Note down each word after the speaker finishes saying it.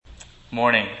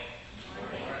Morning.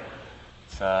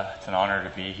 It's an honor to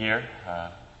be here.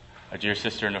 A dear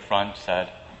sister in the front said,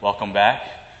 "Welcome back."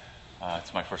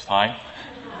 It's my first time.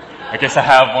 I guess I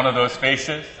have one of those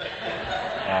faces.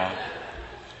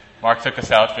 Mark took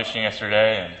us out fishing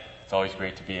yesterday, and it's always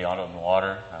great to be out on the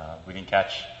water. We didn't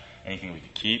catch anything we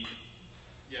could keep.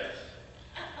 Yes.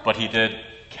 But he did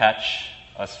catch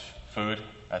us food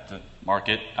at the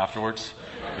market afterwards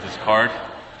with his card.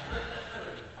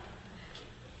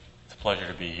 It's a pleasure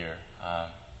to be here.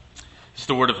 This is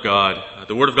the Word of God.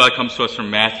 The Word of God comes to us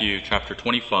from Matthew chapter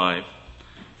 25,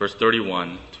 verse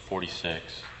 31 to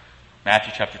 46.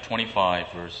 Matthew chapter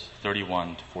 25, verse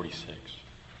 31 to 46.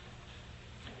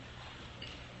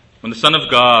 When the Son of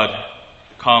God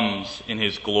comes in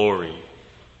his glory,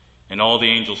 and all the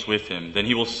angels with him, then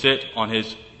he will sit on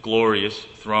his glorious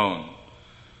throne.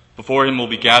 Before him will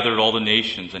be gathered all the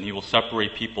nations, and he will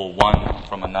separate people one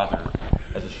from another,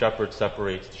 as a shepherd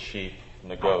separates the sheep from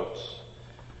the goats.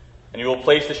 And he will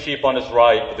place the sheep on his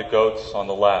right, but the goats on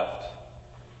the left.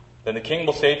 Then the king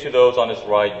will say to those on his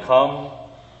right, "Come,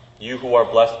 you who are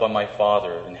blessed by my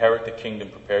Father, inherit the kingdom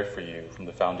prepared for you from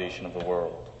the foundation of the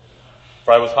world.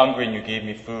 For I was hungry, and you gave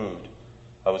me food.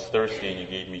 I was thirsty, and you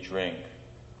gave me drink.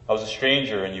 I was a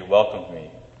stranger, and you welcomed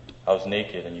me. I was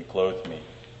naked, and you clothed me.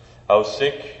 I was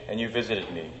sick, and you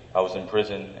visited me. I was in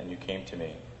prison, and you came to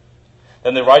me."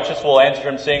 Then the righteous will answer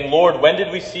him, saying, "Lord, when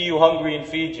did we see you hungry and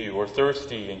feed you, or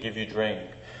thirsty and give you drink?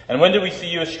 And when did we see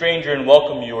you a stranger and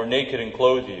welcome you, or naked and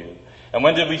clothe you? And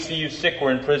when did we see you sick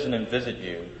or in prison and visit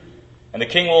you?" And the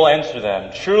king will answer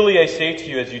them, "Truly I say to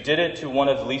you, as you did it to one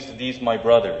of the least of these my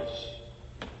brothers,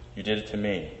 you did it to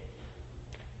me."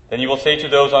 Then he will say to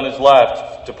those on his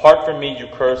left, "Depart from me, you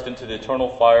cursed, into the eternal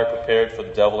fire prepared for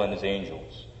the devil and his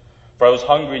angels. For I was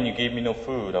hungry, and you gave me no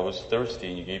food. I was thirsty,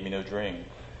 and you gave me no drink.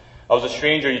 I was a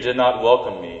stranger, and you did not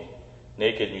welcome me.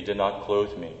 Naked, and you did not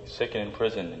clothe me. Sick and in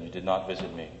prison, and you did not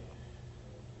visit me."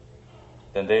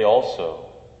 Then they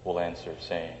also will answer,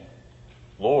 saying,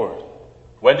 "Lord,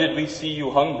 when did we see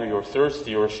you hungry, or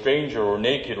thirsty, or a stranger, or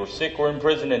naked, or sick, or in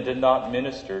prison, and did not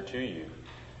minister to you?"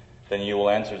 Then you will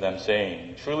answer them,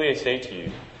 saying, "Truly I say to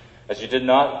you, as you did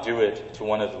not do it to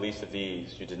one of the least of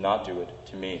these, you did not do it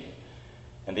to me.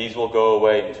 And these will go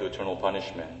away into eternal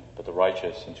punishment, but the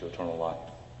righteous into eternal life."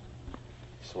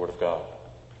 This is the Word of God.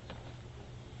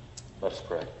 Let us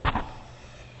pray.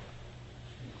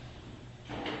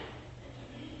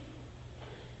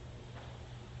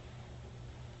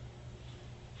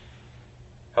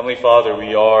 Heavenly Father,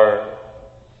 we are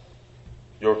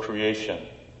your creation,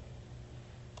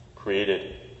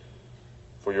 created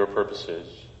for your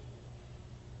purposes.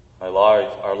 Our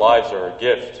lives are a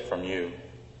gift from you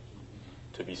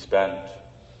to be spent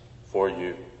for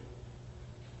you.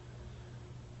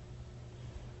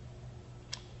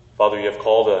 Father, you have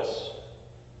called us,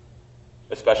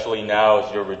 especially now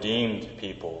as your redeemed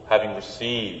people, having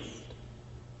received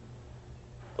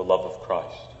the love of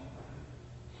Christ,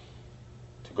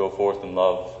 to go forth and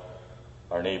love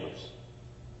our neighbors,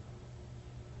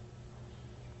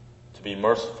 to be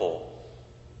merciful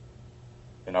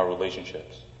in our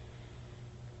relationships.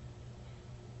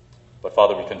 But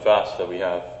Father, we confess that we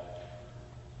have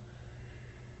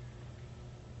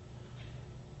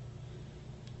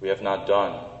not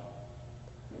done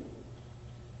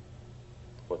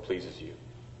what pleases you.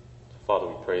 So Father,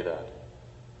 we pray that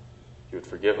you would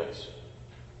forgive us.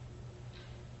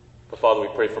 But Father, we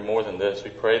pray for more than this.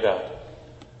 We pray that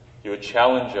you would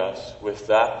challenge us with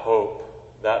that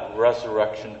hope, that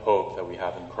resurrection hope that we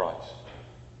have in Christ,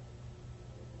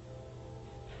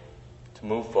 to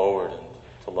move forward and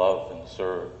to love and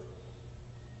serve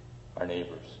our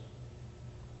neighbors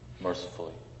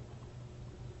mercifully.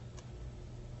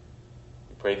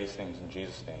 We pray these things in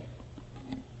Jesus' name.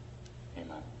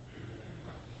 Amen.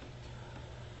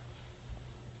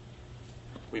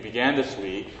 We began this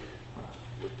week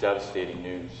with devastating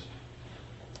news.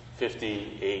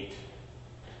 58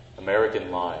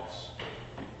 American lives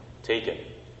taken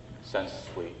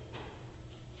senselessly.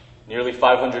 Nearly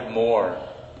 500 more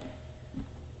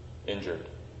injured.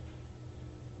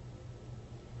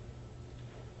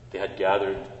 They had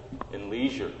gathered in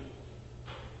leisure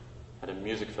at a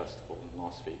music festival in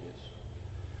Las Vegas.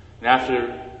 And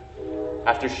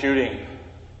after shooting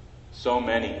so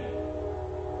many,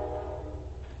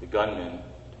 the gunman,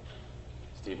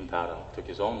 Stephen Paddock, took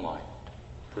his own life,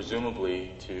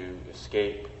 presumably to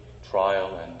escape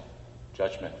trial and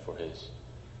judgment for his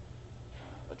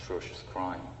atrocious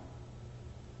crime.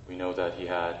 We know that he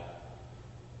had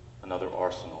another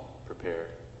arsenal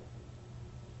prepared,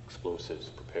 explosives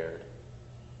prepared,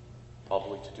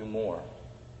 probably to do more.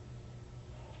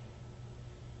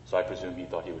 So I presume he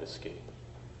thought he would escape.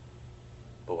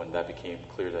 But when that became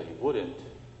clear that he wouldn't, he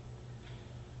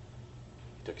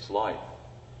took his life,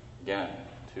 again,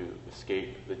 to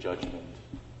escape the judgment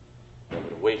that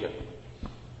would await him.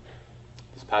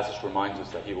 This passage reminds us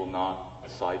that he will not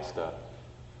sidestep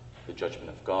the judgment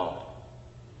of God,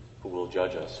 who will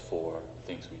judge us for the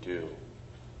things we do.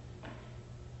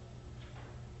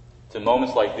 It's in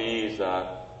moments like these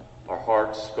that our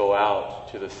hearts go out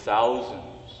to the thousands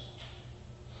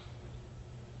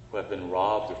who have been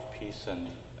robbed of peace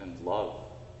and love,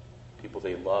 people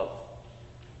they love.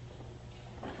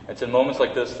 It's in moments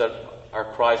like this that our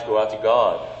cries go out to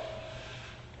God,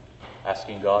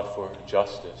 asking God for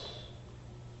justice,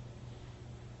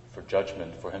 for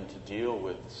judgment, for Him to deal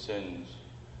with sins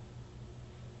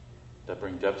that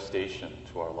bring devastation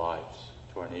to our lives,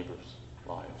 to our neighbors'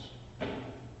 lives.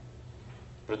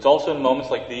 But it's also in moments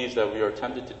like these that we are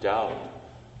tempted to doubt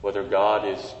whether God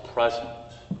is present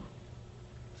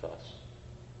with us,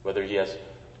 whether He has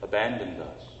abandoned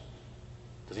us.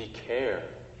 Does He care?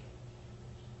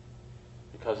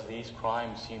 Because these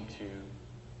crimes seem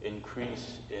to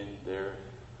increase in their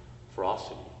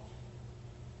ferocity.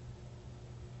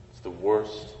 It's the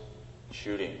worst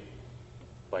shooting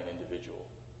by an individual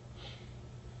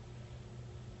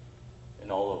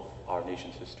in all of our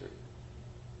nation's history.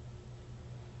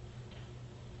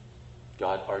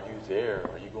 God, are you there?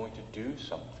 Are you going to do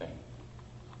something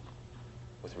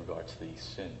with regards to these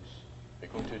sins? Are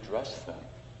you going to address them?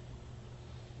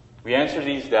 We answer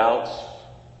these doubts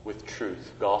with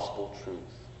truth, gospel truth.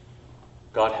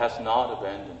 God has not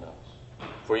abandoned us,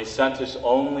 for He sent His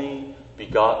only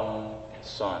begotten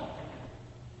Son.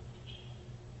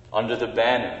 Under the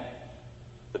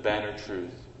banner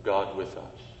truth, God with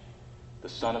us, the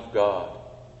Son of God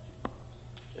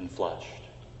enfleshed.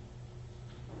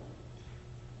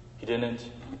 He didn't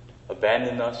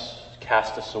abandon us,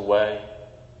 cast us away.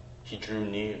 He drew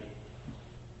near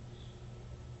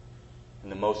in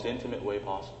the most intimate way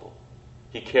possible.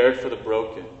 He cared for the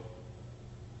broken.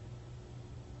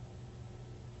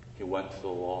 He went to the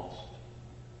lost.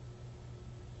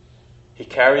 He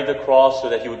carried the cross so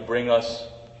that He would bring us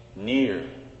near,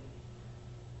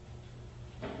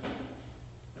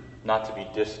 not to be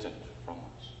distant from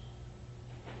us.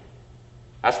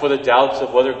 As for the doubts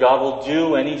of whether God will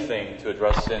do anything to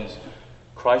address sins,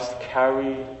 Christ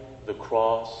carried the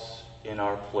cross in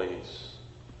our place,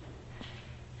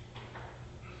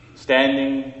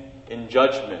 standing in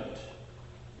judgment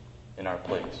in our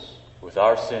place, with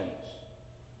our sins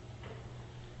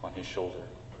on His shoulder.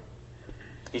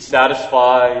 He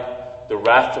satisfied the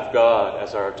wrath of God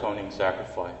as our atoning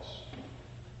sacrifice.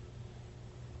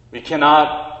 We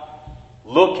cannot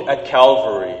look at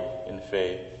Calvary in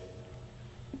faith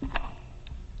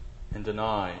and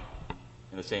deny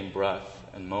in the same breath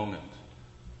and moment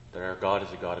that our God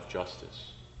is a God of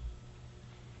justice.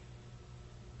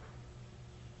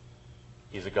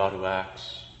 He's a God who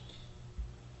acts.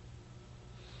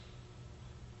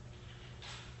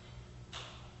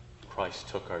 Christ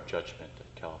took our judgment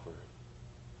at Calvary.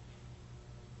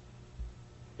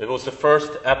 It was the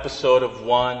first episode of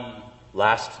one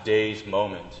last days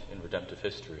moment in redemptive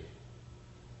history.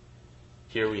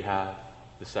 Here we have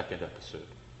the second episode,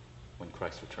 when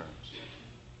Christ returns.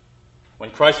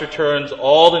 When Christ returns,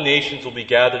 all the nations will be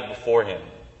gathered before Him,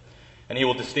 and He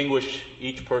will distinguish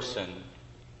each person,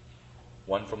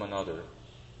 one from another,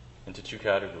 into two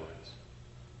categories: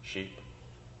 sheep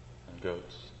and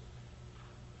goats.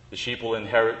 The sheep will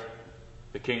inherit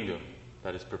the kingdom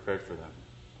that is prepared for them,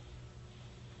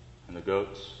 and the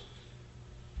goats,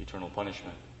 eternal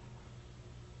punishment.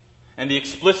 And the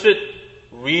explicit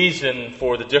reason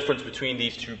for the difference between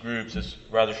these two groups is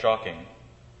rather shocking.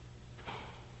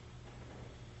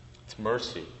 It's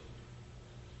mercy.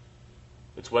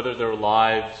 It's whether their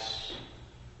lives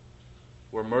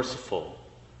were merciful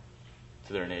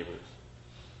to their neighbors.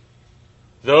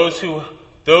 Those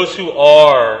who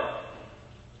are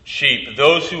sheep,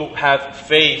 those who have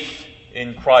faith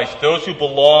in Christ, those who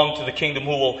belong to the kingdom,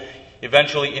 who will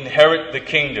eventually inherit the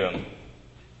kingdom,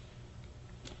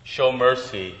 show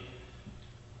mercy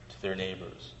to their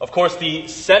neighbors. Of course, the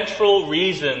central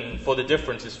reason for the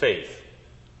difference is faith.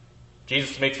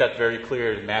 Jesus makes that very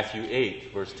clear in Matthew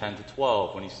 8, verse 10 to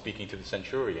 12, when He's speaking to the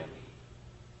centurion.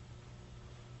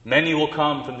 Many will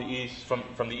come from the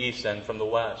east and from the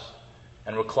west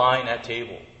and recline at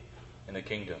table in the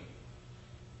kingdom.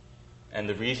 And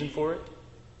the reason for it?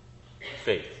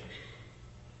 Faith.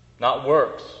 Not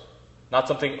works, not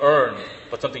something earned,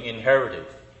 but something inherited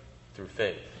through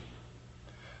faith.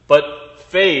 But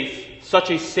faith, such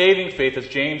a saving faith, as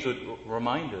James would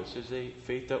remind us, is a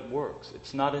faith that works.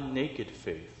 It's not a naked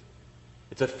faith.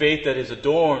 It's a faith that is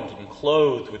adorned and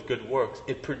clothed with good works.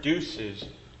 It produces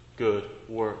good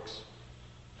works.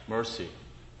 Mercy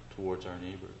towards our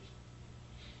neighbors.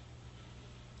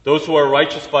 Those who are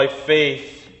righteous by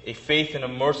faith, a faith in a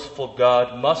merciful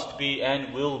God, must be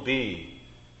and will be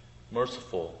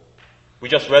merciful. We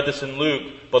just read this in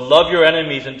Luke. But love your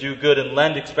enemies and do good and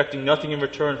lend, expecting nothing in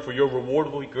return, for your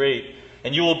reward will be great.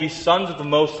 And you will be sons of the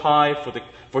Most High,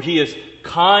 for He is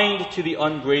kind to the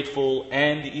ungrateful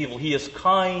and the evil. He is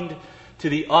kind to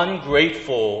the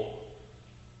ungrateful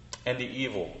and the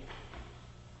evil.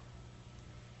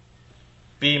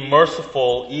 Be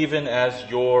merciful even as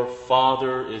your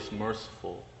Father is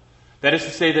merciful. That is to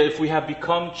say that if we have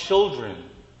become children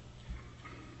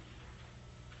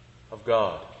of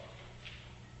God,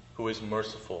 who is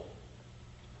merciful,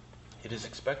 it is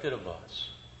expected of us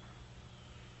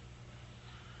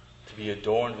to be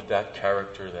adorned with that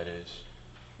character that is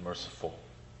merciful.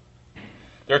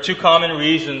 There are two common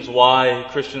reasons why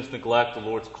Christians neglect the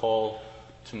Lord's call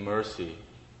to mercy.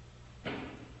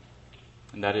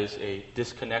 And that is a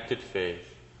disconnected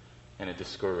faith and a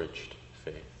discouraged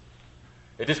faith.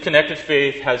 A disconnected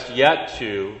faith has yet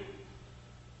to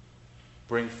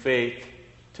bring faith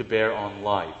to bear on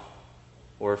life,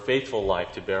 or a faithful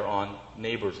life to bear on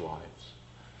neighbors' lives.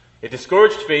 A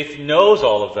discouraged faith knows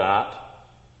all of that,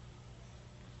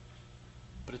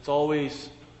 but it's always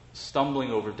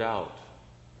stumbling over doubt.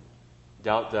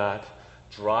 Doubt that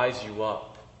dries you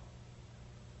up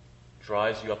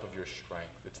of your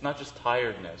strength. It's not just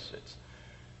tiredness, it's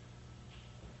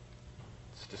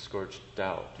discouraged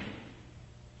doubt.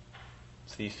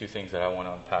 It's these two things that I want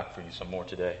to unpack for you some more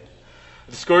today.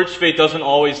 A discouraged faith doesn't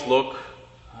always look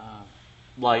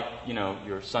like,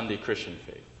 your Sunday Christian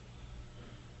faith.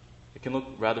 It can look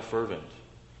rather fervent.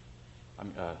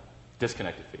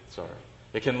 Disconnected faith, sorry.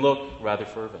 It can look rather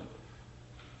fervent.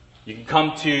 You can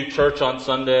come to church on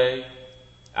Sunday,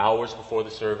 hours before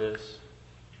the service,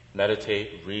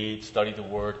 meditate, read, study the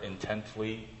Word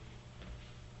intently,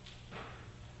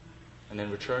 and then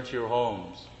return to your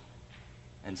homes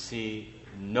and see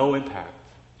no impact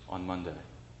on Monday.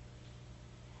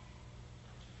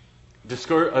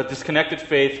 A disconnected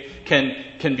faith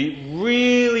can be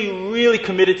really, really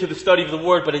committed to the study of the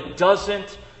Word, but it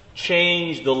doesn't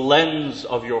change the lens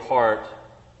of your heart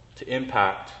to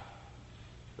impact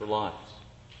your lives.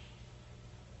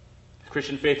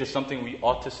 Christian faith is something we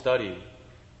ought to study,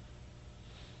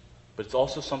 but it's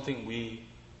also something we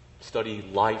study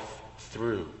life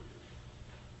through.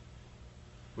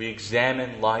 We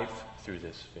examine life through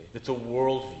this faith. It's a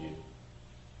worldview.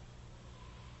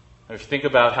 And if you think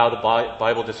about how the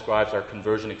Bible describes our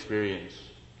conversion experience,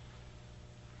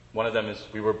 one of them is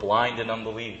we were blind in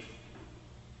unbelief,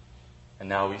 and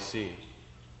now we see.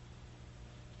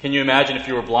 Can you imagine if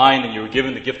you were blind and you were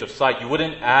given the gift of sight? You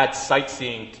wouldn't add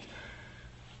sightseeing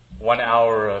 1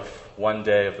 hour of one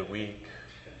day of the week.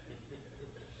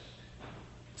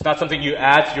 It's not something you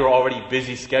add to your already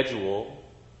busy schedule.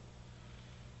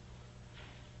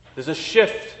 There's a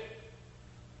shift.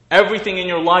 Everything in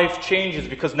your life changes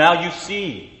because now you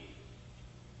see.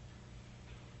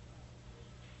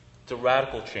 It's a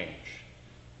radical change.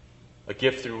 A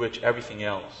gift through which everything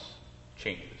else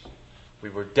changes. We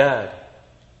were dead.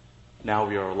 Now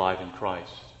we are alive in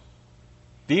Christ.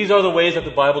 These are the ways that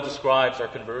the Bible describes our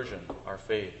conversion, our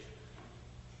faith.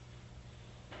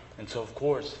 And so, of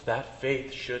course, that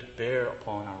faith should bear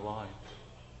upon our lives.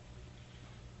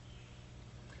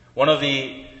 One of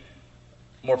the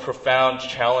more profound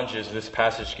challenges this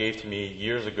passage gave to me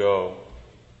years ago,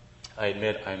 I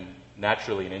admit I'm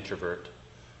naturally an introvert.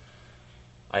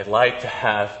 I like to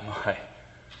have my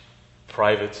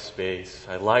private space.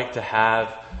 I like to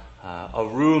have a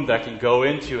room that I can go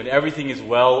into and everything is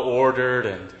well ordered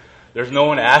and there's no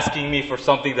one asking me for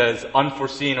something that is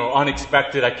unforeseen or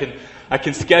unexpected. I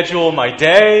can schedule my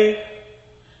day.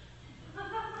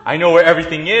 I know where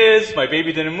everything is. My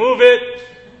baby didn't move it.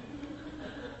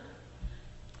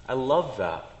 I love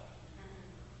that.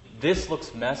 This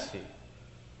looks messy.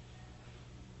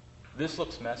 This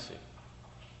looks messy.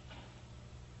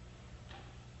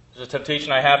 There's a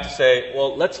temptation I have to say,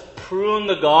 well, let's prune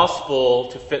the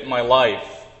gospel to fit my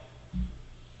life.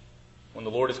 When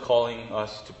the Lord is calling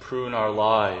us to prune our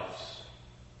lives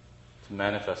to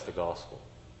manifest the gospel.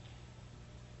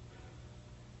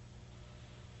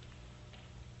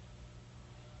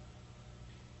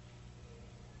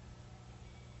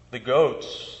 The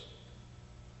goats,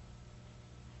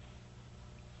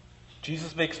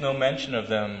 Jesus makes no mention of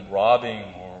them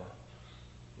robbing or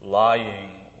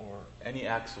lying or any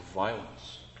acts of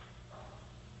violence.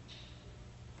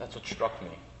 That's what struck me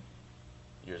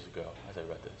years ago as I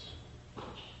read this.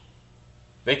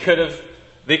 They could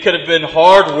have been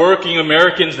hard-working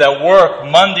Americans that work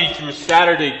Monday through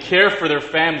Saturday, care for their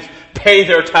families, pay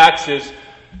their taxes,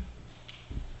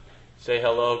 say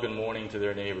hello, good morning to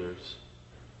their neighbors.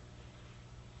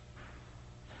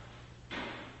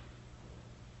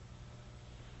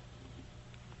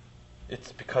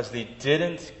 It's because they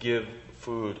didn't give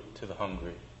food to the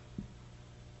hungry.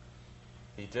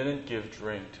 They didn't give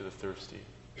drink to the thirsty.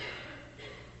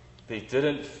 They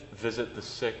didn't visit the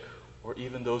sick or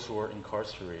even those who are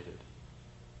incarcerated.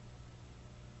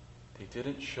 They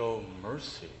didn't show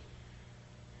mercy.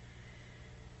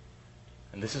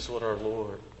 And this is what our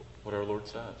Lord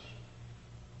says.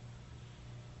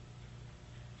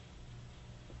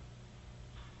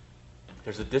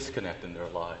 There's a disconnect in their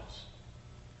lives.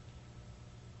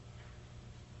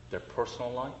 Their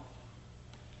personal life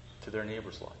to their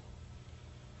neighbor's life.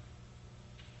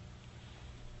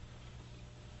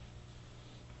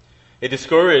 A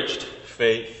discouraged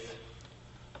faith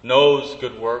knows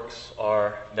good works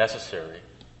are necessary.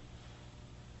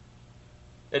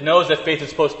 It knows that faith is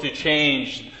supposed to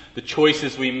change the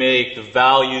choices we make, the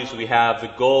values we have,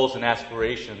 the goals and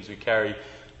aspirations we carry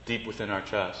deep within our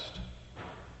chest.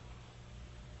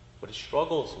 What it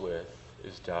struggles with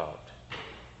is doubt.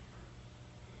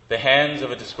 The hands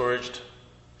of a discouraged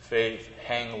faith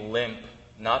hang limp,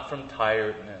 not from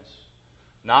tiredness,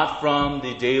 not from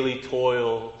the daily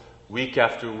toil, week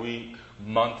after week,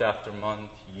 month after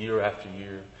month, year after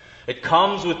year. It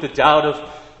comes with the doubt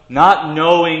of not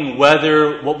knowing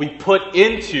whether what we put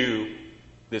into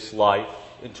this life,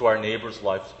 into our neighbor's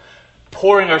life,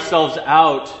 pouring ourselves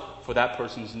out for that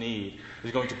person's need,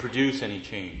 is going to produce any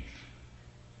change.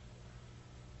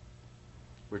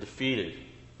 We're defeated.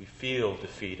 We feel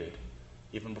defeated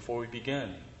even before we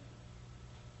begin.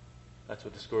 That's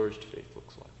what discouraged faith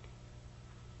looks like.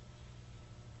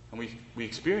 And we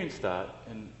experience that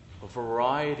in a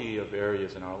variety of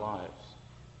areas in our lives.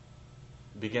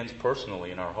 It begins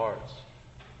personally in our hearts.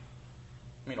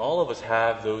 I mean, all of us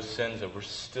have those sins that we're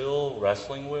still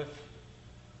wrestling with.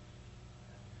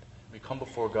 We come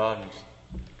before God and say,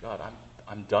 God,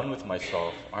 I'm done with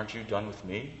myself. Aren't you done with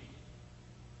me?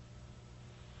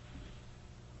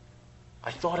 I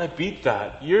thought I beat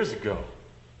that years ago.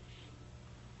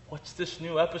 What's this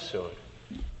new episode?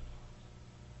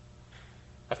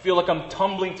 I feel like I'm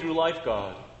tumbling through life,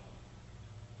 God.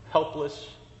 Helpless,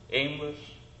 aimless.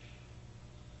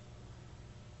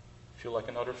 I feel like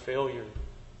an utter failure.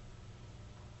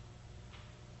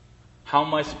 How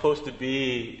am I supposed to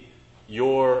be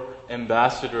your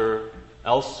ambassador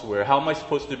elsewhere? How am I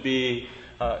supposed to be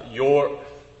your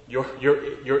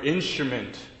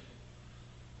instrument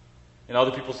in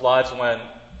other people's lives when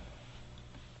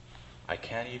I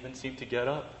can't even seem to get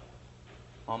up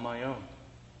on my own?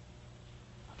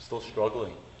 I'm still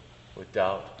struggling with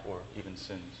doubt or even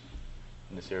sins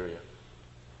in this area.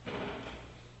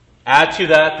 Add to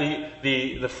that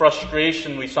the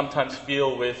frustration we sometimes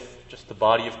feel with just the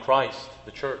body of Christ,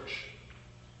 the church.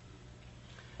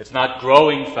 It's not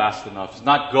growing fast enough. It's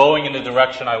not going in the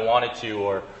direction I want it to,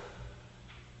 or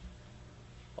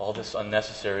all this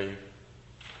unnecessary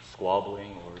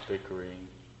squabbling or bickering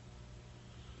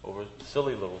over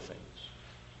silly little things.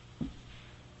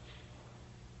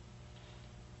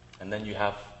 And then you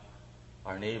have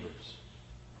our neighbors,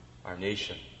 our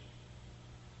nation.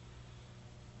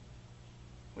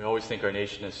 We always think our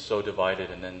nation is so divided,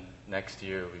 and then next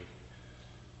year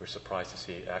we're surprised to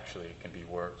see actually it can be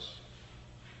worse.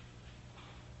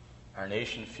 Our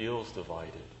nation feels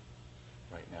divided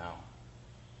right now.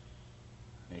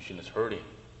 Our nation is hurting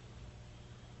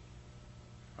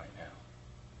right now.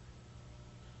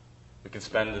 We can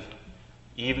spend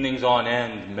evenings on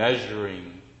end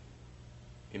measuring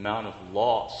the amount of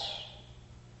loss,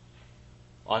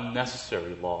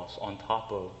 unnecessary loss, on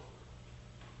top of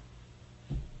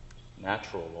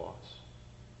natural loss,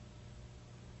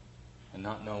 and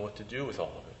not know what to do with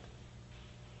all of it.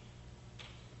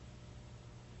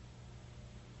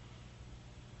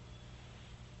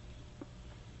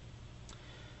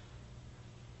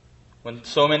 When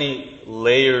so many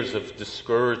layers of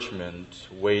discouragement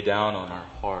weigh down on our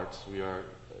hearts, we are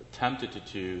tempted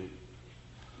to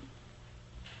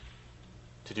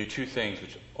do two things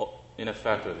which in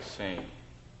effect are the same.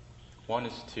 One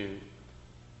is to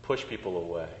push people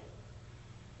away,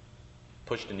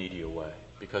 push the needy away,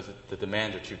 because the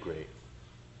demands are too great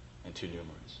and too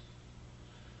numerous.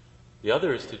 The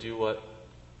other is to do what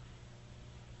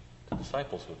the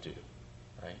disciples would do,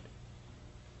 right?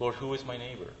 Lord, who is my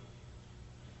neighbor?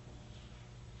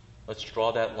 Let's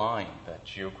draw that line, that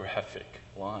geographic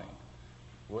line.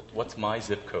 What's my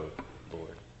zip code,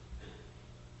 Lord?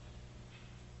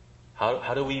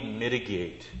 How do we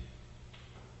mitigate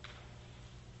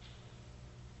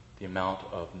the amount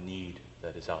of need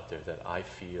that is out there that I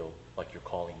feel like you're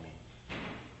calling me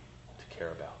to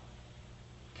care about,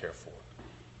 care for?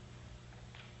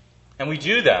 And we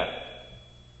do that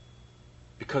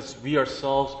because we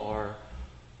ourselves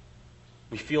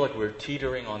we feel like we're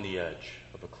teetering on the edge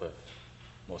of a cliff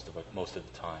most of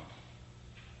the time.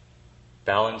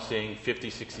 Balancing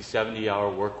 50, 60, 70-hour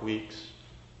work weeks.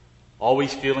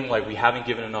 Always feeling like we haven't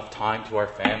given enough time to our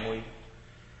family.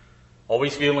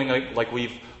 Always feeling like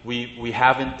we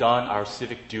haven't done our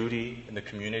civic duty in the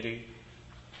community.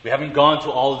 We haven't gone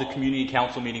to all of the community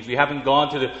council meetings. We haven't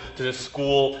gone to the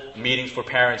school meetings for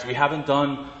parents. We haven't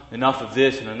done enough of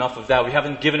this and enough of that. We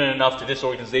haven't given enough to this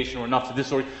organization or enough to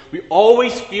this organization. We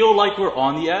always feel like we're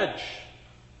on the edge.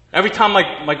 Every time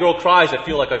my girl cries, I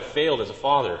feel like I've failed as a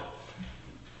father.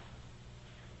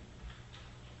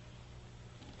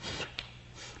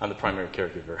 I'm the primary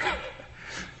caregiver.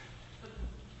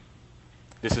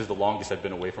 This is the longest I've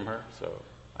been away from her, so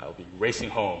I'll be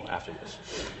racing home after this.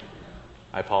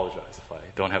 I apologize if I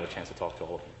don't have a chance to talk to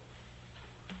all of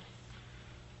you.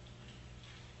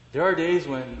 There are days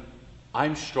when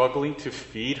I'm struggling to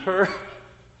feed her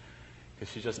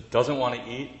because she just doesn't want to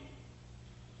eat.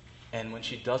 And when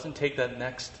she doesn't take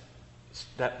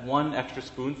that one extra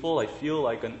spoonful, I feel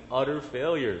like an utter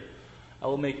failure. I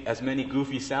will make as many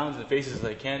goofy sounds and faces as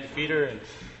I can to feed her, and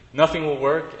nothing will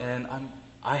work, and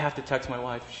I have to text my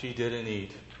wife, she didn't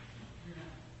eat.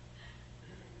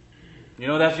 You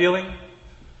know that feeling?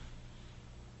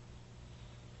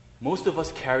 Most of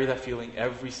us carry that feeling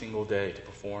every single day to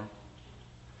perform.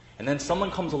 And then someone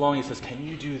comes along and says, can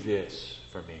you do this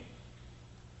for me?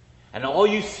 And all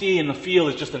you see in the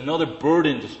field is just another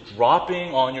burden just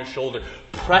dropping on your shoulder,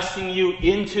 pressing you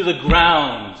into the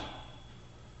ground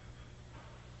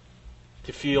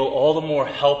to feel all the more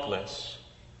helpless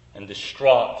and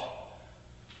distraught.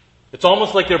 It's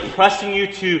almost like they're pressing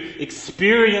you to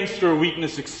experience your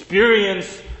weakness,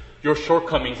 experience your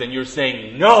shortcomings, and you're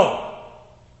saying, no.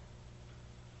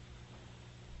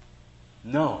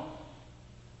 No.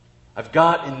 I've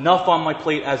got enough on my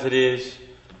plate as it is.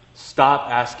 Stop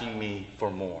asking me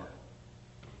for more.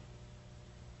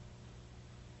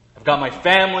 I've got my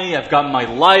family, I've got my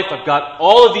life, I've got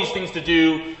all of these things to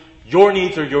do. Your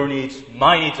needs are your needs,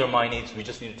 my needs are my needs. We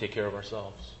just need to take care of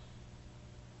ourselves.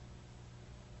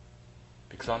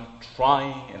 Because I'm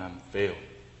trying and I'm failing.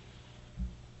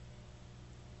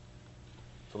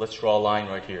 So let's draw a line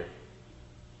right here.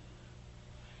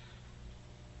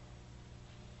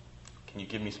 Can you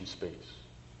give me some space?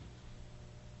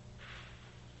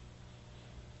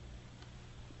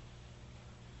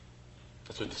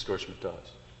 That's what discouragement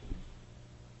does.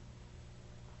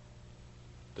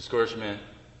 Discouragement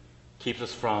keeps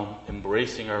us from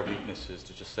embracing our weaknesses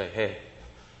to just say, hey,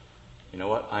 you know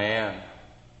what? I am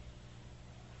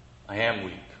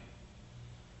weak.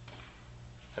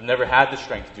 I've never had the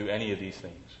strength to do any of these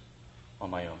things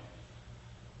on my own.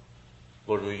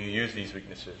 Lord, will you use these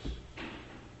weaknesses?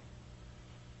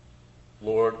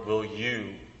 Lord, will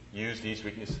you use these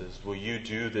weaknesses? Will you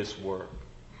do this work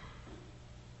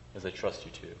as I trust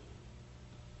you to?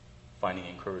 Finding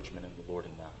encouragement in the Lord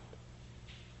in that.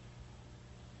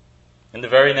 In the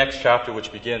very next chapter,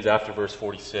 which begins after verse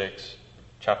 46,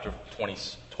 chapter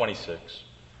 26,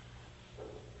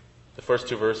 the first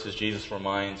two verses, Jesus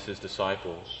reminds his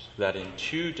disciples that in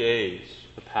 2 days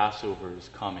the Passover is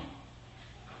coming,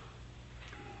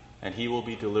 and he will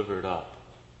be delivered up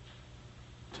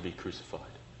to be crucified.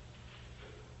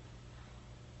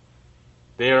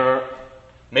 They are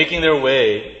making their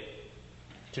way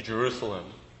to Jerusalem,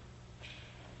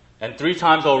 and 3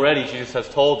 times already Jesus has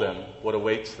told them what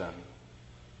awaits them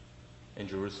in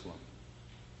Jerusalem,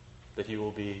 that he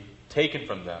will be taken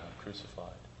from them and crucified.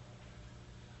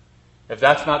 If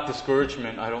that's not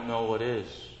discouragement, I don't know what is.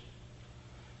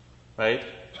 Right?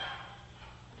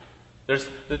 There's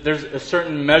a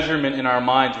certain measurement in our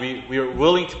minds. We are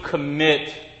willing to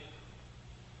commit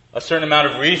a certain amount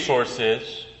of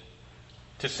resources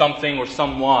to something or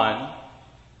someone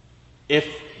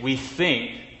if we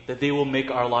think that they will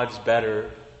make our lives better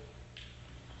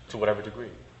to whatever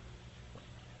degree.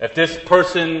 If this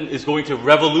person is going to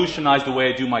revolutionize the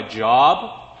way I do my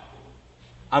job,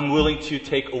 I'm willing to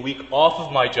take a week off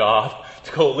of my job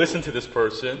to go listen to this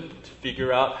person to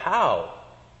figure out how.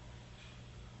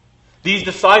 These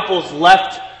disciples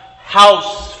left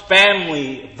house,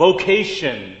 family,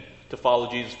 vocation to follow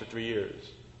Jesus for 3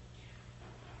 years.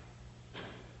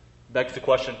 Back to the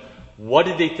question, what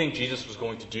did they think Jesus was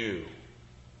going to do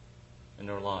in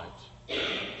their lives?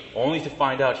 Only to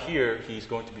find out here he's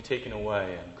going to be taken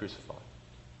away and crucified.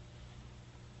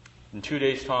 In 2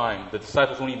 days' time, the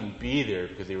disciples won't even be there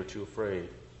because they were too afraid.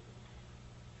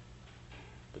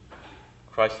 But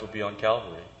Christ will be on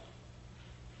Calvary.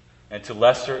 And to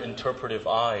lesser interpretive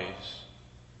eyes,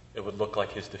 it would look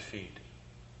like his defeat.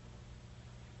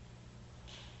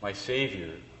 My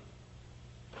Savior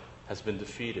has been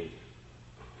defeated,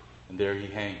 and there he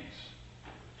hangs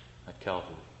at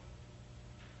Calvary.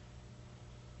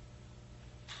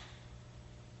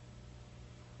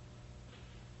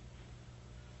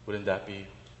 Wouldn't that be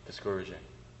discouraging?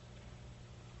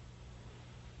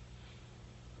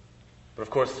 But of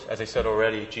course, as I said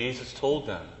already, Jesus told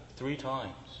them 3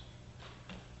 times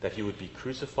that he would be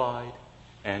crucified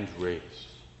and raised.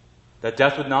 That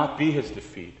death would not be his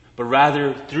defeat, but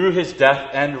rather through his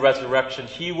death and resurrection,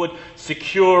 he would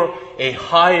secure a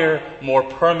higher, more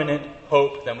permanent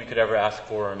hope than we could ever ask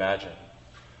for or imagine.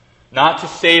 Not to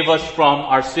save us from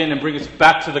our sin and bring us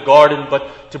back to the garden,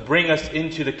 but to bring us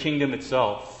into the kingdom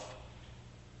itself.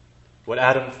 What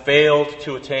Adam failed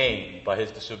to attain by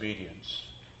his disobedience,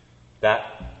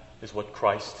 that is what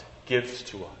Christ gives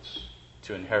to us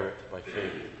to inherit by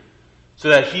faith. So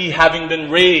that he, having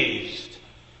been raised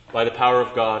by the power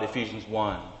of God, Ephesians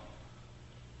 1,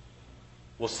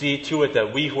 will see to it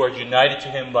that we who are united to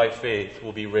him by faith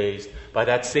will be raised by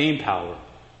that same power,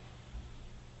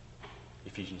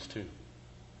 Ephesians 2.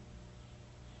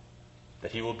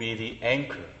 That he will be the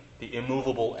anchor, the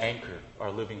immovable anchor,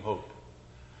 our living hope.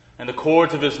 And the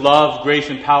cords of his love, grace,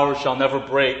 and power shall never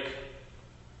break.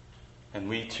 And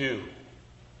we too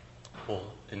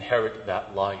will inherit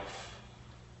that life,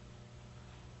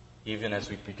 even as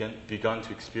we've begun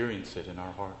to experience it in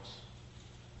our hearts.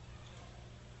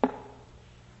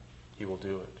 He will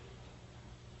do it.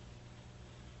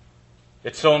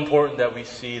 It's so important that we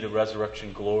see the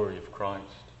resurrection glory of Christ,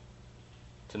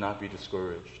 to not be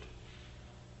discouraged.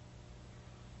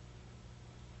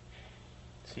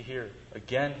 See here,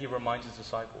 again he reminds his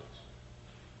disciples.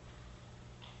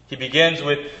 He begins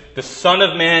with the Son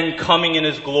of Man coming in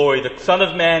his glory, the Son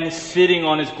of Man sitting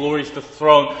on his glorious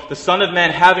throne, the Son of Man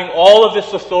having all of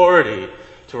this authority,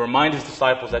 to remind his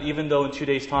disciples that even though in 2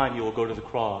 days' time he will go to the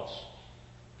cross,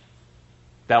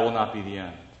 that will not be the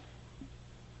end.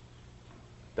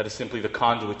 That is simply the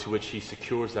conduit to which he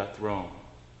secures that throne,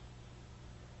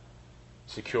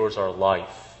 secures our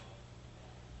life.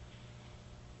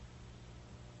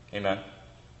 Amen.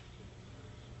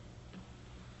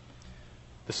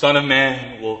 The Son of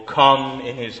Man will come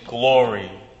in his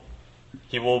glory.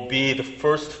 He will be the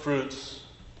first fruits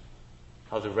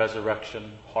of the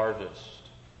resurrection harvest,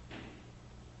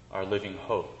 our living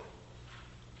hope.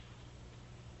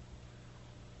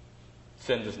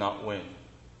 Sin does not win.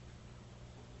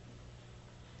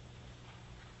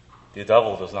 The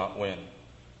devil does not win.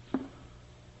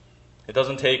 It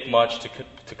doesn't take much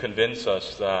to convince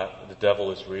us that the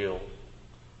devil is real,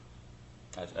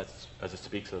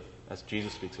 as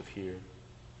Jesus speaks of here.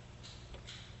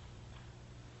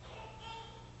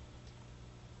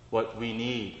 What we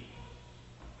need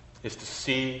is to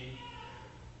see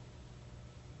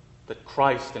that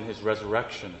Christ and his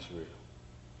resurrection is real.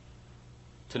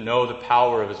 To know the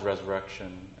power of his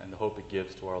resurrection and the hope it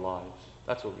gives to our lives.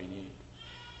 That's what we need.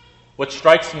 What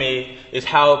strikes me is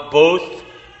how both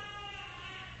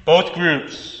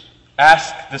groups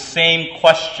ask the same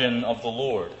question of the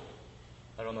Lord.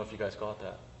 I don't know if you guys got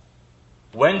that.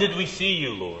 When did we see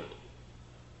you, Lord?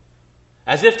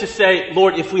 As if to say,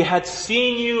 Lord, if we had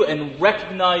seen you and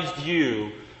recognized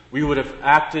you, we would have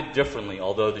acted differently,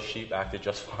 although the sheep acted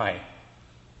just fine.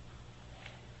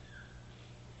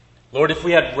 Lord, if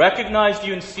we had recognized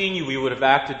you and seen you, we would have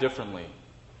acted differently.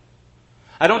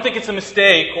 I don't think it's a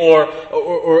mistake or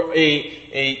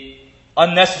a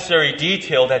unnecessary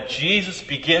detail that Jesus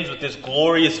begins with this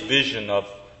glorious vision of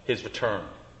his return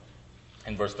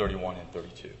in verse 31 and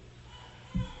 32.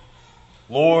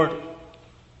 Lord,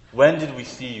 when did we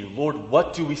see you? Lord,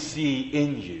 what do we see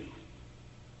in you?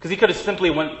 Because he could have simply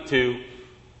went to,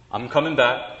 I'm coming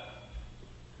back.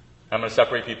 I'm going to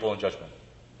separate people in judgment.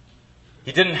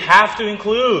 He didn't have to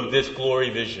include this glory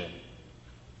vision.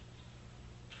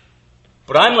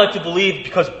 But I'm led to believe,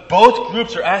 because both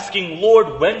groups are asking,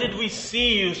 Lord, when did we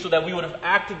see you so that we would have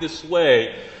acted this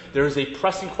way? There is a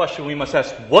pressing question we must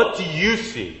ask. What do you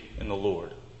see in the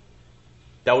Lord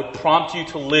that would prompt you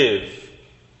to live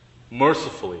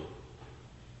mercifully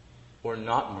or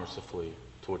not mercifully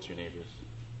towards your neighbors?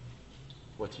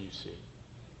 What do you see?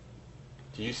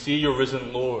 Do you see your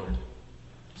risen Lord,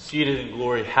 seated in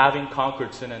glory, having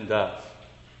conquered sin and death?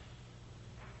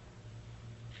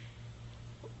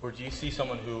 Or do you see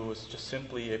someone who was just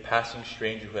simply a passing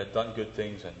stranger who had done good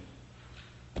things and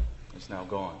is now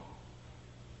gone?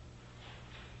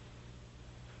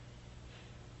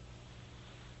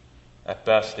 at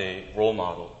best a role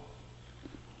model,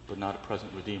 but not a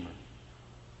present Redeemer.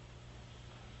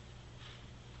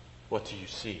 What do you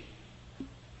see?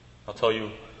 I'll tell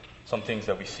you some things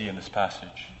that we see in this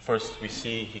passage. First, we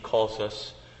see he calls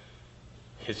us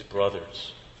his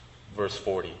brothers. Verse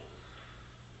 40.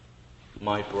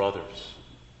 My brothers.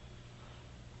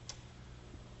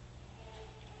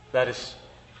 That's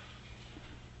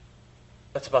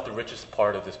about the richest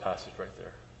part of this passage right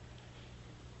there.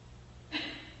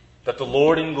 That the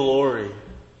Lord in glory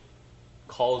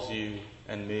calls you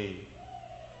and me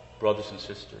brothers and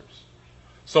sisters.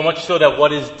 So much so that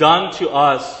what is done to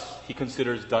us, he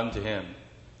considers done to him.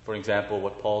 For example,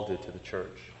 what Paul did to the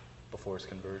church before his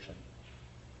conversion.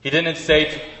 He didn't say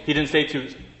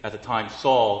to, at the time,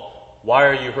 Saul, why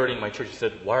are you hurting my church? He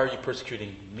said, why are you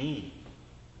persecuting me?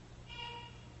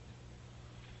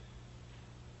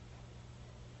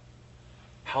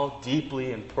 How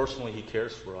deeply and personally he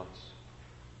cares for us,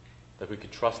 that we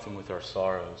could trust him with our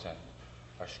sorrows and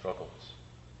our struggles.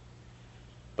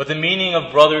 But the meaning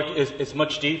of brother is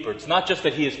much deeper. It's not just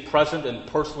that he is present and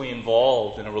personally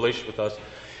involved in a relationship with us.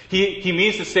 He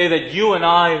means to say that you and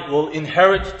I will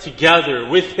inherit together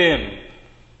with him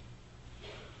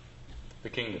the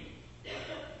kingdom.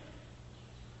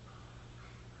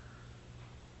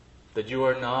 That you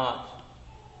are not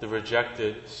the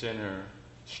rejected sinner,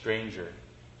 stranger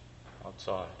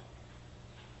outside.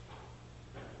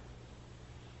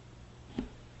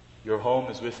 Your home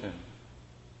is with him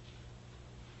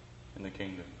in the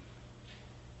kingdom.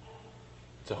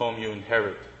 It's a home you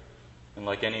inherit. And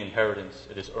like any inheritance,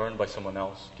 it is earned by someone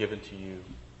else, given to you.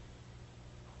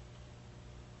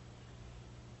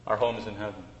 Our home is in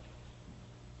heaven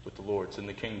with the Lord. It's in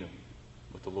the kingdom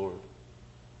with the Lord.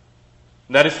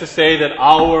 And that is to say that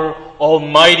our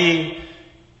almighty,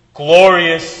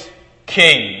 glorious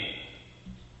King,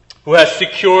 who has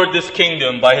secured this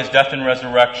kingdom by his death and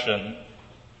resurrection,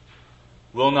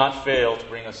 will not fail to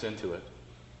bring us into it.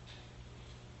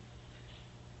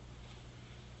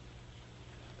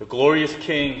 The glorious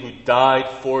King who died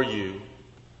for you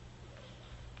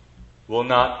will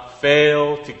not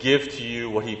fail to give to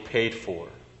you what he paid for.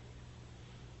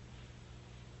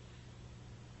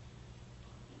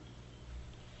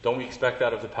 Don't we expect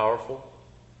that of the powerful?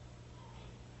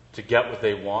 To get what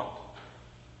they want?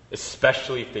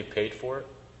 Especially if they paid for it?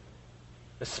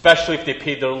 Especially if they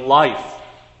paid their life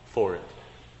for it.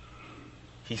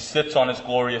 He sits on his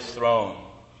glorious throne.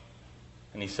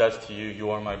 And he says to you,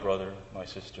 you are my brother, my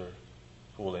sister,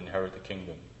 who will inherit the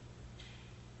kingdom.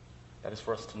 That is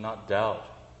for us to not doubt.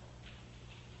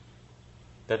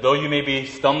 That though you may be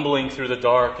stumbling through the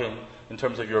dark in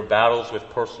terms of your battles with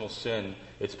personal sin,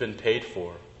 it's been paid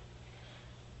for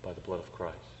by the blood of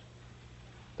Christ.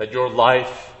 That your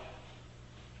life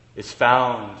is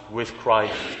found with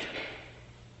Christ,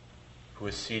 who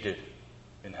is seated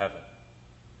in heaven.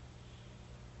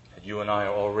 That you and I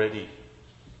are already,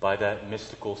 by that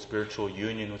mystical spiritual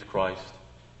union with Christ,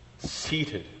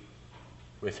 seated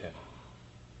with him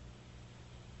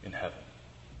in heaven.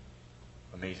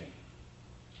 Amazing.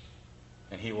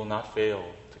 And he will not fail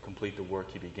to complete the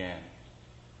work he began.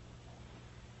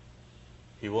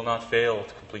 He will not fail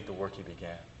to complete the work he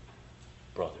began.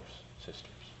 Brothers, sisters,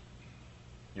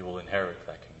 you will inherit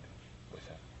that kingdom with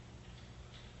him.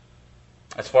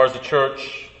 As far as the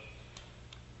church,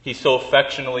 he so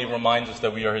affectionately reminds us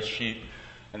that we are his sheep.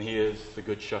 And he is the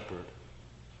good shepherd.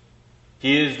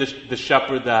 He is the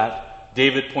shepherd that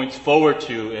David points forward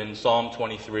to in Psalm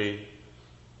 23,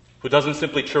 who doesn't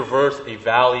simply traverse a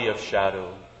valley of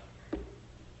shadow,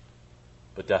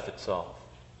 but death itself.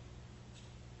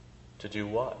 To do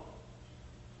what?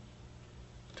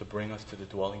 To bring us to the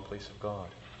dwelling place of God.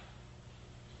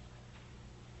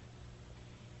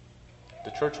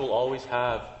 The church will always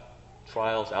have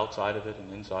trials outside of it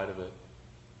and inside of it.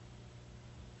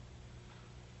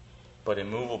 But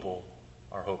immovable,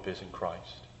 our hope is in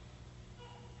Christ.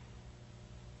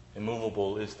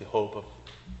 Immovable is the hope of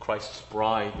Christ's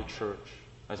bride, the church,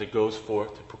 as it goes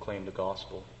forth to proclaim the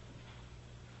gospel.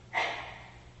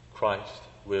 Christ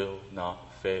will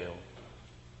not fail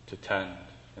to tend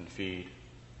and feed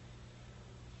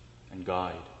and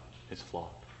guide his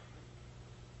flock.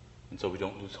 And so we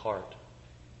don't lose heart.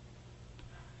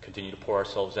 Continue to pour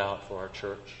ourselves out for our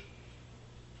church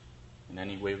in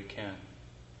any way we can.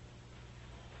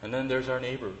 And then there's our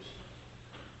neighbors.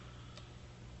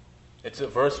 It's a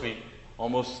verse we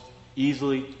almost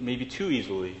easily, maybe too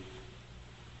easily,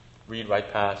 read right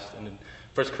past. And in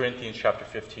 1 Corinthians chapter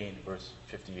 15, verse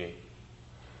 58.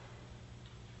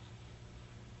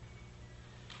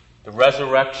 The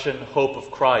resurrection hope of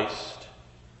Christ,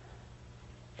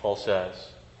 Paul says,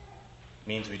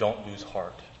 means we don't lose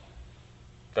heart.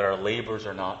 that our labors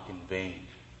are not in vain.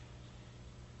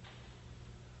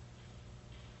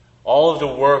 All of the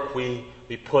work we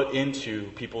put into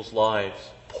people's lives,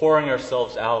 pouring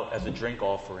ourselves out as a drink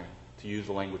offering, to use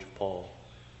the language of Paul,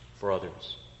 for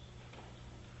others,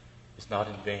 is not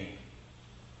in vain.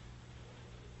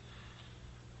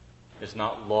 It's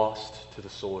not lost to the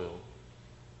soil.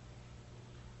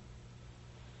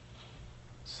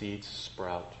 Seeds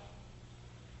sprout.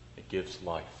 It gives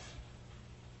life.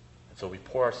 And so we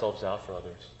pour ourselves out for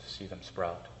others to see them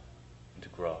sprout and to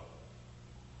grow,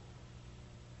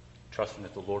 trusting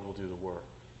that the Lord will do the work,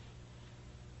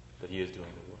 that He is doing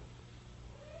the work.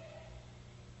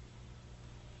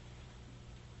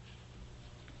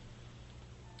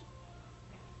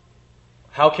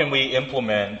 How can we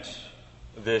implement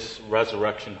this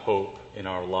resurrection hope in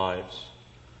our lives?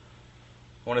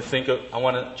 I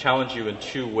want to challenge you in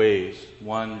two ways.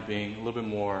 One being a little bit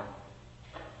more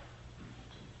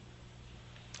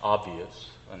obvious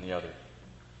than the other.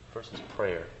 First is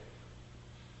prayer.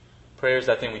 Prayer is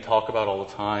that thing we talk about all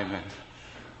the time and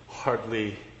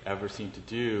hardly ever seem to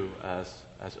do as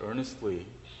earnestly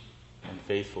and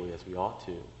faithfully as we ought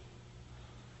to.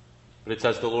 But it's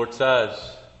as the Lord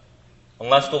says,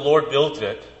 unless the Lord builds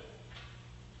it,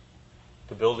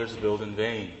 the builders build in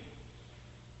vain.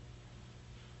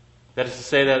 That is to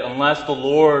say that unless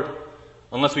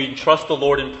we trust the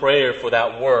Lord in prayer for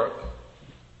that work,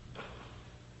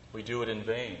 we do it in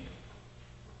vain.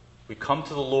 We come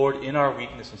to the Lord in our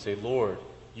weakness and say, Lord,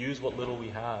 use what little we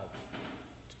have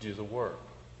to do the work.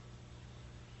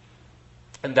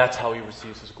 And that's how He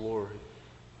receives His glory.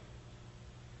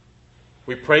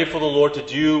 We pray for the Lord to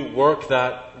do work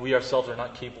that we ourselves are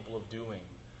not capable of doing.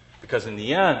 Because in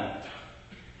the end,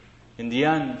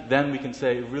 then we can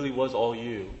say, it really was all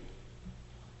You.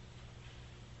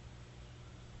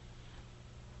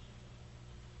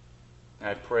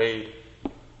 I prayed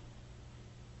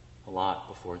a lot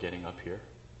before getting up here.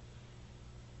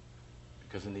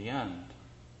 Because in the end,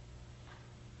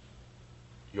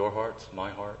 your hearts, my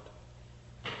heart,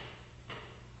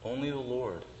 only the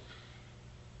Lord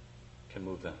can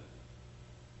move them.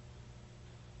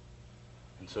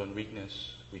 And so in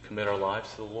weakness, we commit our lives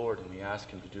to the Lord and we ask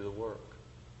Him to do the work.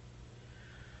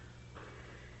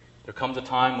 There comes a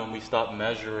time when we stop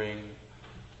measuring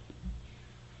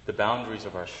the boundaries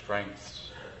of our strengths.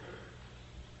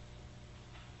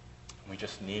 We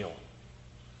just kneel.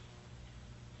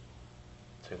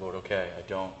 Say, Lord, okay, I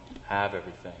don't have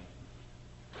everything.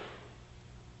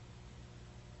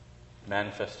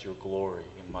 Manifest Your glory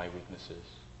in my weaknesses,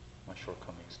 my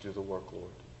shortcomings. Do the work, Lord.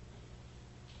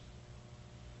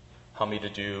 Help me to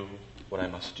do what I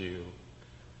must do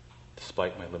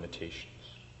despite my limitations.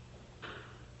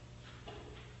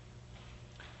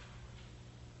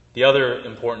 The other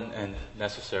important and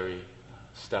necessary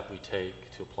step we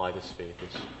take to apply this faith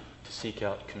is to seek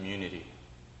out community.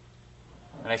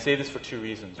 And I say this for two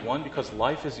reasons. One, because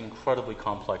life is incredibly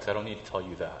complex. I don't need to tell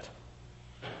you that.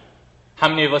 How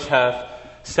many of us have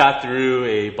sat through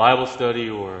a Bible study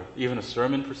or even a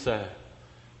sermon per se,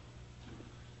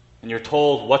 and you're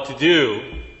told what to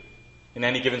do in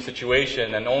any given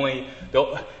situation, and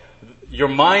your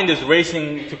mind is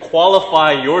racing to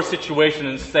qualify your situation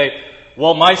and say,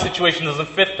 well, my situation doesn't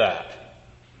fit that.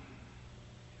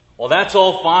 Well, that's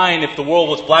all fine if the world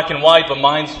was black and white, but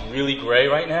mine's really gray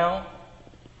right now.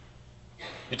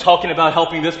 You're talking about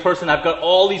helping this person. I've got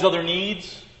all these other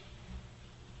needs.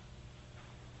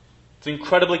 It's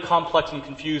incredibly complex and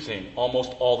confusing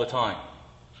almost all the time.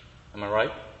 Am I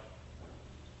right?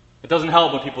 It doesn't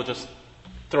help when people just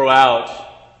throw out,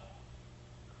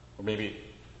 or maybe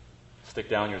stick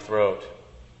down your throat,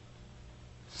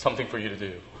 something for you to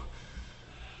do.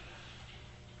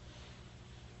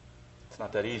 It's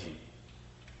not that easy.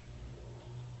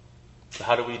 So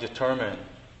how do we determine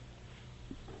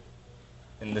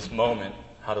in this moment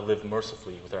how to live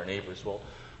mercifully with our neighbors? Well,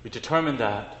 we determine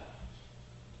that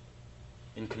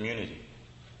in community.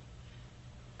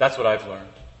 That's what I've learned.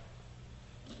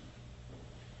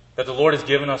 That the Lord has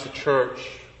given us a church,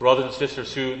 brothers and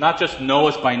sisters who not just know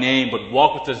us by name, but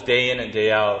walk with us day in and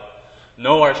day out,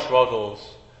 know our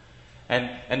struggles,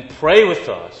 and pray with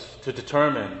us to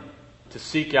determine, to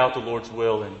seek out the Lord's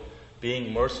will and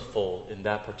being merciful in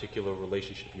that particular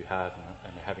relationship you have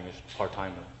and having a hard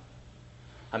time with.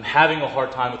 I'm having a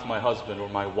hard time with my husband or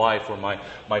my wife or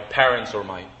my parents or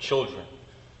my children.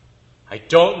 I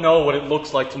don't know what it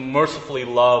looks like to mercifully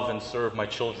love and serve my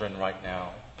children right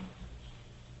now.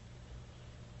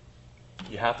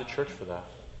 You have the church for that.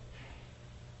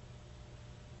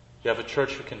 You have a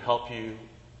church who can help you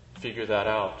figure that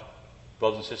out.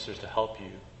 Brothers and sisters to help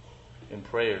you in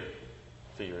prayer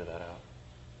figure that out.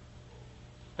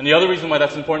 And the other reason why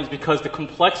that's important is because the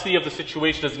complexity of the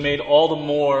situation is made all the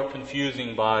more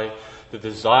confusing by the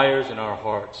desires in our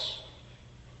hearts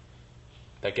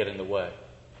that get in the way.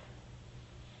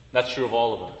 That's true of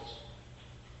all of us.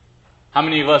 How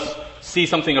many of us see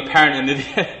something apparent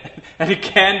and it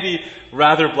can be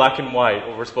rather black and white,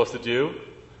 what we're supposed to do?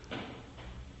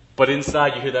 But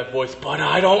inside you hear that voice, but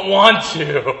I don't want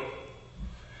to.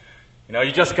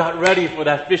 You just got ready for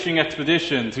that fishing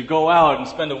expedition to go out and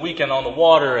spend a weekend on the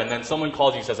water, and then someone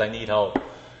calls you and says, I need help.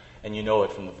 And you know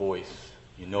it from the voice.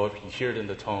 You know it, you hear it in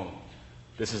the tone.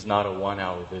 This is not a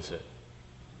 1-hour visit.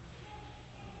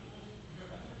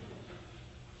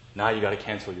 Now you got to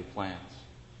cancel your plans.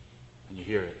 And you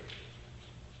hear it.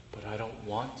 But I don't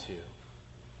want to.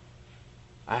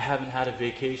 I haven't had a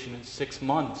vacation in 6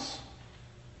 months.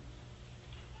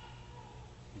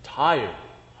 I'm tired.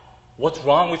 What's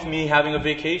wrong with me having a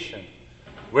vacation?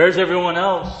 Where's everyone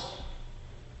else?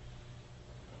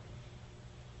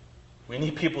 We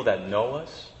need people that know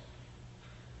us,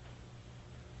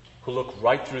 who look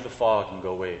right through the fog and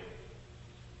go, wait,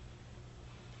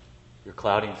 you're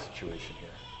clouding the situation here.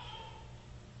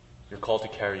 You're called to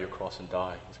carry your cross and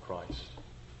die with Christ.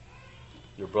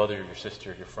 Your brother, your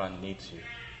sister, your friend needs you.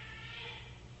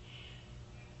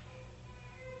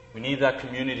 We need that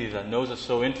community that knows us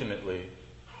so intimately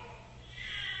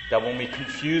that when we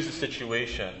confuse the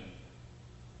situation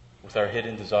with our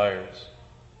hidden desires,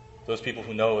 those people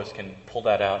who know us can pull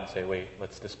that out and say, wait,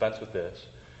 let's dispense with this.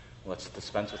 Let's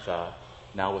dispense with that.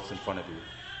 Now what's in front of you?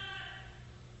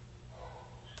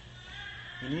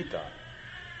 We need that.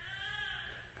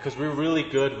 Because we're really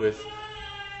good with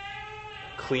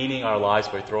cleaning our lives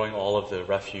by throwing all of the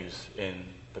refuse in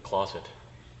the closet.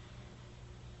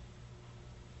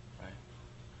 Right?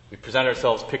 We present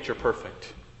ourselves picture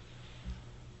perfect.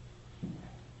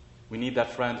 We need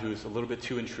that friend who's a little bit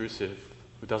too intrusive,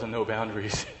 who doesn't know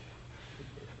boundaries,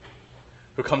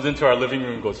 who comes into our living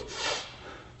room and goes,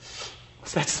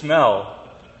 what's that smell?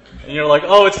 And you're like,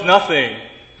 oh, it's nothing.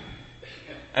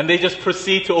 And they just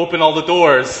proceed to open all the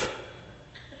doors.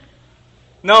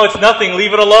 No, it's nothing.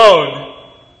 Leave it alone.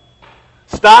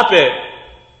 Stop it.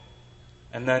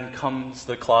 And then comes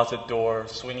the closet door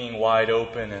swinging wide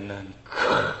open, and then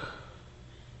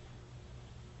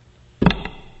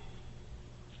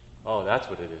oh, that's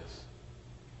what it is.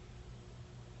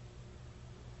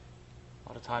 A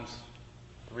lot of times,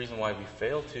 the reason why we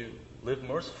fail to live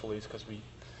mercifully is because we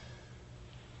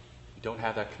don't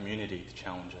have that community to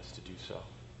challenge us to do so,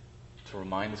 to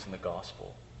remind us in the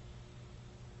gospel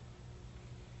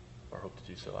our hope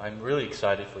to do so. I'm really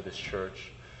excited for this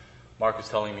church. Mark was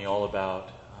telling me all about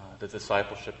the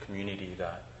discipleship community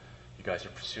that you guys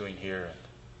are pursuing here, and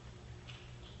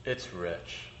it's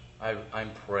rich.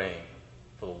 I'm praying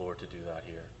for the Lord to do that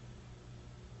here.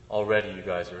 Already you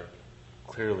guys are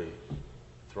clearly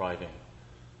thriving,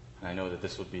 and I know that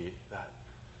this would be that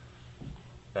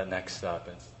next step,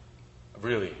 and I'm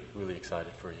really, really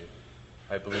excited for you.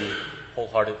 I believe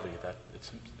wholeheartedly that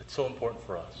it's so important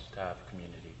for us to have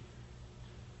community,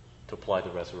 to apply the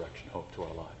resurrection hope to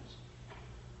our lives.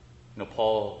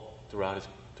 Paul, throughout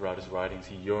his writings,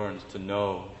 he yearns to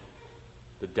know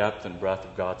the depth and breadth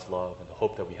of God's love and the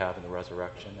hope that we have in the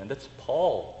resurrection. And that's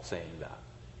Paul saying that.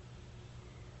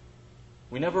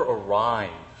 We never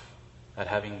arrive at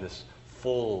having this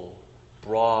full,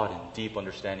 broad, and deep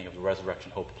understanding of the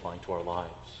resurrection hope applying to our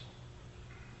lives.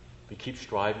 We keep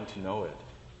striving to know it,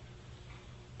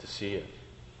 to see it.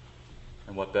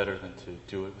 And what better than to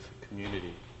do it with a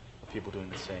community of people doing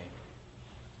the same.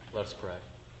 Let us pray.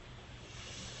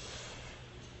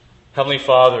 Heavenly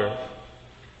Father,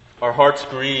 our hearts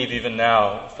grieve even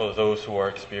now for those who are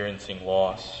experiencing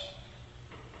loss.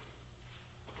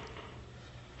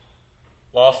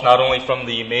 Loss not only from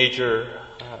the major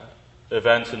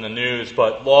events in the news,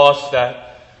 but loss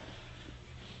that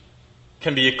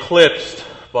can be eclipsed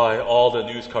by all the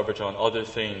news coverage on other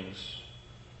things.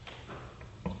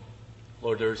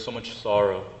 Lord, there is so much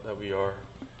sorrow that we are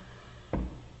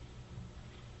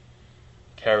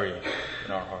carrying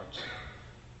in our hearts.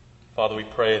 Father, we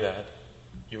pray that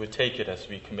you would take it as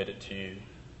we commit it to you,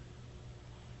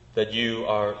 that you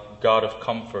are God of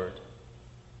comfort,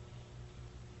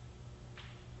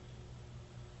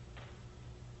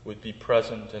 would be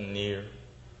present and near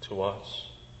to us,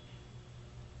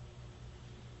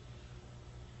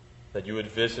 that you would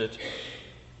visit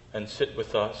and sit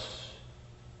with us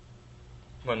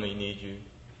when we need you,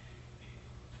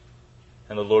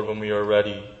 and the Lord, when we are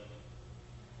ready,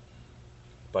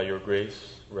 by your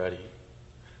grace, ready.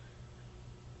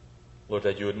 Lord,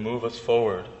 that you would move us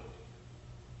forward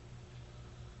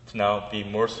to now be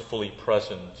mercifully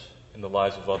present in in the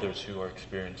lives of others who are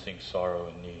experiencing sorrow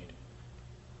and need.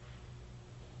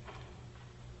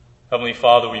 Heavenly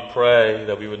Father, we pray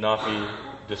that we would not be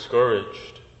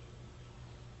discouraged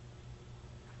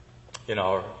in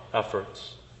our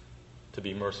efforts to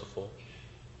be merciful.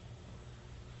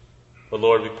 But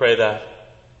Lord, we pray that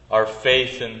our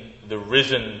faith in the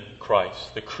risen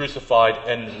Christ, the crucified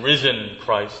and risen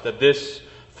Christ, that this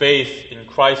faith in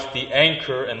Christ, the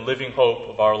anchor and living hope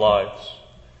of our lives,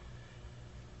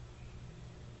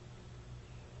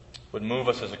 would move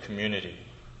us as a community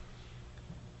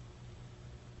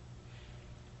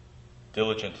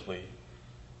diligently,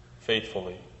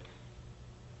 faithfully,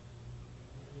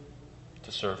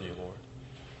 to serve you, Lord.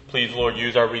 Please, Lord,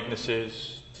 use our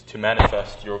weaknesses to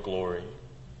manifest your glory,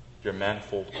 your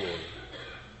manifold glory. In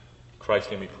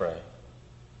Christ's name we pray.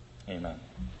 Amen.